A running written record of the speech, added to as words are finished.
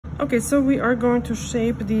Okay, so we are going to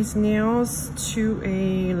shape these nails to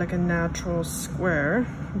a natural square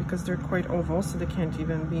because they're quite oval, so they can't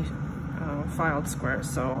even be filed square.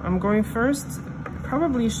 So I'm going first,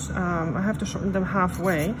 probably I have to shorten them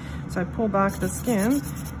halfway. So I pull back the skin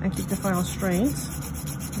and keep the file straight.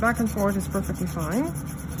 Back and forth is perfectly fine.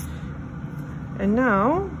 And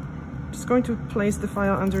now, just going to place the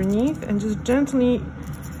file underneath and just gently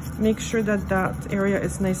make sure that that area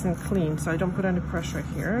is nice and clean, so I don't put any pressure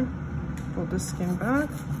here. Pull the skin back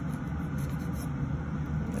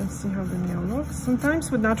and see how the nail looks.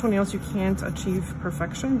 Sometimes with natural nails you can't achieve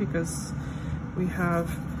perfection because we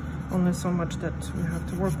have only so much that we have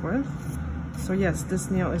to work with. So yes,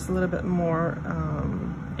 this nail is a little bit more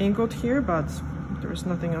angled here, but there is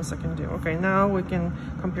nothing else I can do. Okay, now we can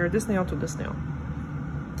compare this nail to this nail.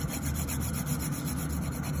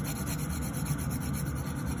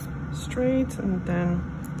 Straight, and then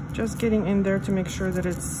just getting in there to make sure that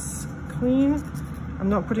it's clean. I'm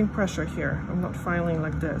not putting pressure here. I'm not filing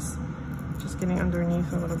like this. Just getting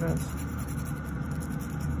underneath a little bit.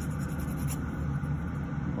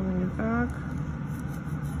 Pulling it back.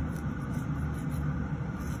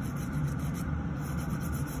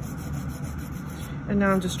 And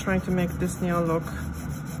now I'm just trying to make this nail look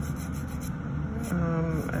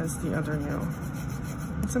as the other nail.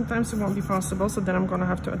 Sometimes it won't be possible, so then I'm going to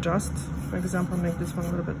have to adjust. For example, make this one a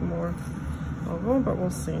little bit more oval, but we'll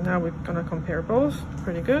see. Now we're going to compare both.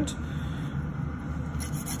 Pretty good.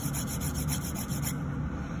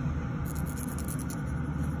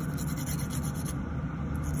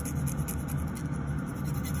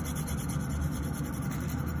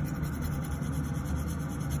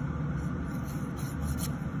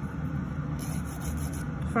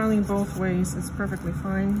 Filing both ways is perfectly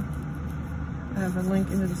fine. I have a link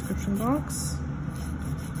in the description box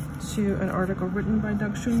to an article written by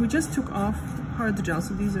Doug Schoon. We just took off hard gel,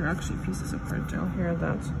 so these are actually pieces of hard gel here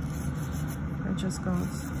that I just got.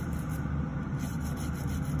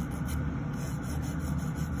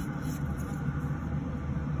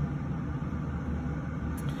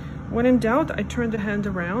 When in doubt, I turn the hand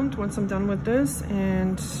around once I'm done with this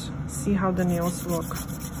and see how the nails look.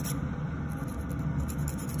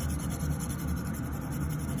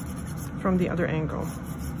 From the other angle.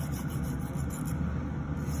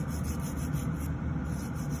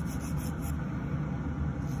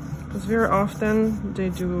 Because very often they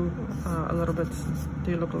do a little bit,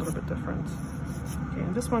 they look a little bit different. Okay,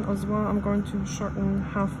 and this one as well, I'm going to shorten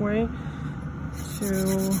halfway to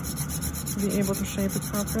be able to shape it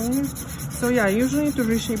properly. So yeah, usually to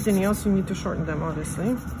reshape the nails, you need to shorten them,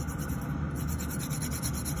 obviously.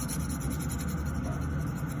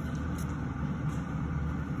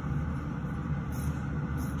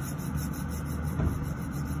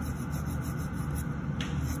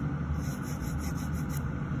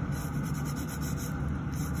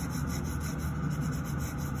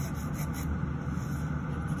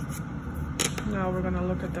 Now we're gonna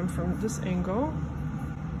look at them from this angle.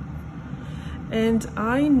 And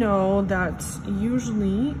I know that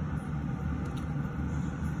usually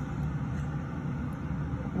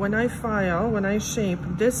when I file, when I shape,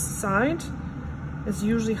 this side is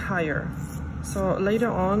usually higher. So later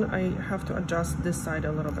on, I have to adjust this side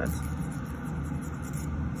a little bit.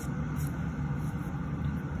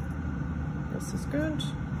 This is good,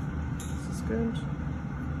 this is good,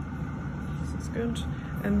 this is good.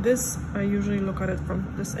 And this, I usually look at it from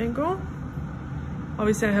this angle.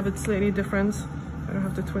 Obviously I have it slightly different. I don't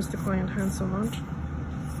have to twist the client hand so much.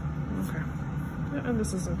 Okay, yeah, and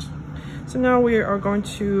this isn't. So now we are going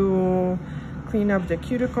to clean up the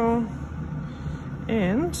cuticle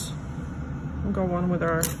and go on with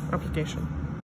our application.